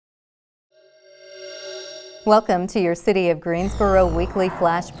Welcome to your City of Greensboro Weekly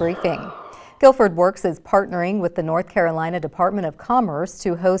Flash Briefing. Guilford Works is partnering with the North Carolina Department of Commerce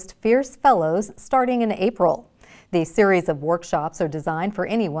to host Fierce Fellows starting in April. These series of workshops are designed for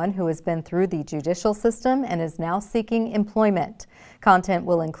anyone who has been through the judicial system and is now seeking employment. Content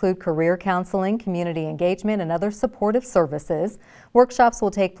will include career counseling, community engagement, and other supportive services. Workshops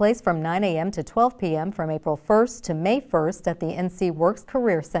will take place from 9 a.m. to 12 p.m. from April 1st to May 1st at the NC Works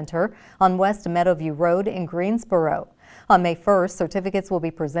Career Center on West Meadowview Road in Greensboro. On May 1st, certificates will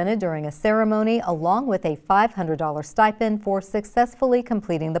be presented during a ceremony along with a $500 stipend for successfully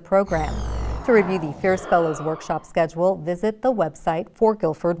completing the program. To review the Fierce Fellows workshop schedule, visit the website for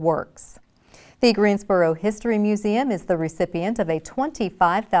Guilford Works. The Greensboro History Museum is the recipient of a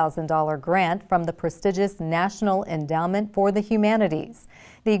 $25,000 grant from the prestigious National Endowment for the Humanities.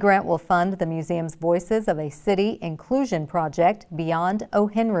 The grant will fund the museum's Voices of a City Inclusion project Beyond O.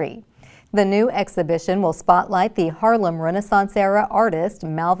 Henry. The new exhibition will spotlight the Harlem Renaissance-era artist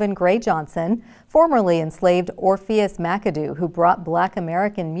Malvin Gray Johnson, formerly enslaved Orpheus McAdoo, who brought Black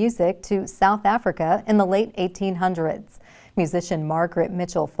American music to South Africa in the late 1800s. Musician Margaret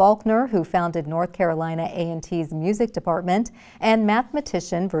Mitchell Faulkner, who founded North Carolina A&T's music department, and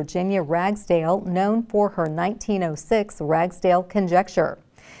mathematician Virginia Ragsdale, known for her 1906 Ragsdale Conjecture.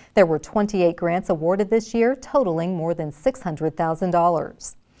 There were 28 grants awarded this year, totaling more than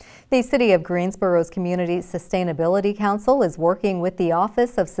 $600,000. The City of Greensboro's Community Sustainability Council is working with the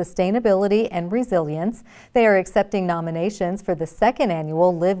Office of Sustainability and Resilience. They are accepting nominations for the second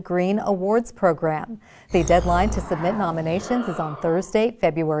annual Live Green Awards program. The deadline to submit nominations is on Thursday,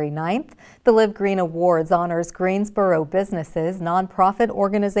 February 9th. The Live Green Awards honors Greensboro businesses, nonprofit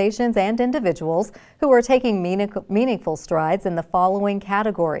organizations, and individuals who are taking meaningful strides in the following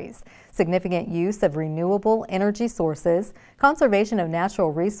categories: significant use of renewable energy sources, conservation of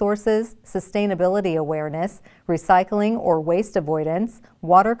natural resources, sustainability awareness, recycling or waste avoidance,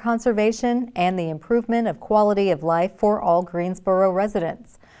 water conservation, and the improvement of quality of life for all Greensboro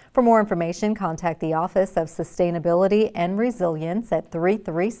residents. For more information, contact the Office of Sustainability and Resilience at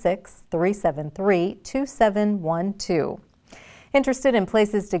 336-373-2712. Interested in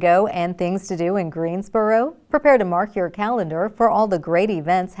places to go and things to do in Greensboro? Prepare to mark your calendar for all the great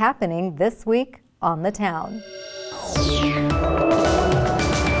events happening this week on the town.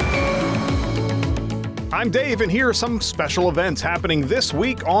 I'm Dave, and here are some special events happening this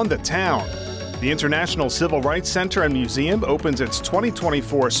week on the town. The International Civil Rights Center and Museum opens its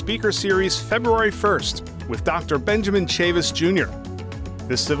 2024 Speaker Series February 1st with Dr. Benjamin Chavis Jr.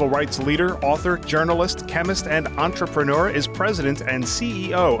 This civil rights leader, author, journalist, chemist, and entrepreneur is president and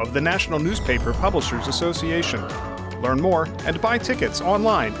CEO of the National Newspaper Publishers Association. Learn more and buy tickets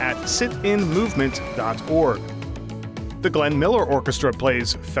online at sitinmovement.org. The Glenn Miller Orchestra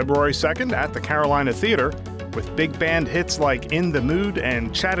plays February 2nd at the Carolina Theater. With big band hits like In the Mood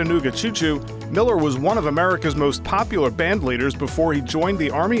and Chattanooga Choo Choo, Miller was one of America's most popular band leaders before he joined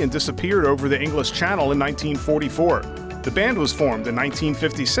the Army and disappeared over the English Channel in 1944. The band was formed in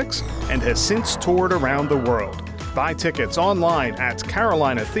 1956 and has since toured around the world. Buy tickets online at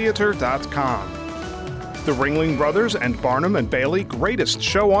carolinatheater.com. The Ringling Brothers and Barnum and Bailey Greatest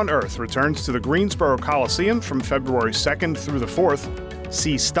Show on Earth returns to the Greensboro Coliseum from February 2nd through the 4th.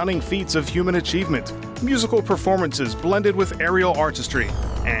 See stunning feats of human achievement, musical performances blended with aerial artistry,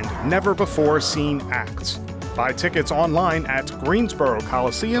 and never-before-seen acts. Buy tickets online at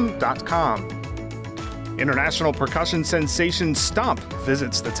greensborocoliseum.com. International percussion sensation Stomp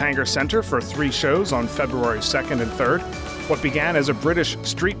visits the Tanger Center for 3 shows on February 2nd and 3rd. What began as a British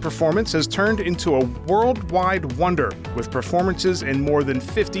street performance has turned into a worldwide wonder with performances in more than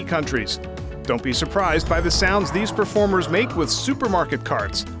 50 countries. Don't be surprised by the sounds these performers make with supermarket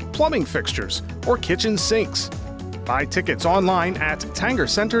carts, plumbing fixtures, or kitchen sinks. Buy tickets online at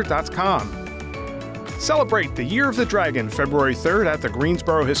tangercenter.com. Celebrate the Year of the Dragon February 3rd at the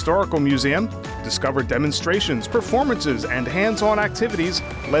Greensboro Historical Museum. Discover demonstrations, performances, and hands-on activities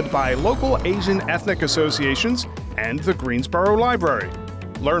led by local Asian ethnic associations and the Greensboro Library.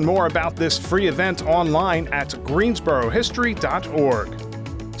 Learn more about this free event online at greensborohistory.org.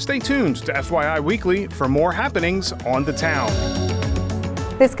 Stay tuned to FYI Weekly for more happenings on the town.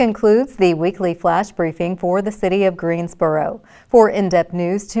 This concludes the weekly flash briefing for the City of Greensboro. For in-depth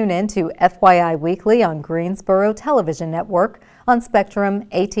news, tune in to FYI Weekly on Greensboro Television Network, on Spectrum,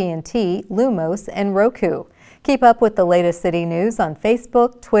 AT&T, Lumos, and Roku. Keep up with the latest city news on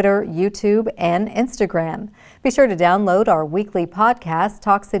Facebook, Twitter, YouTube, and Instagram. Be sure to download our weekly podcast,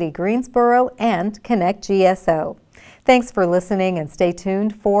 Talk City Greensboro and Connect GSO. Thanks for listening and stay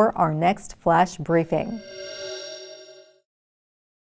tuned for our next flash briefing.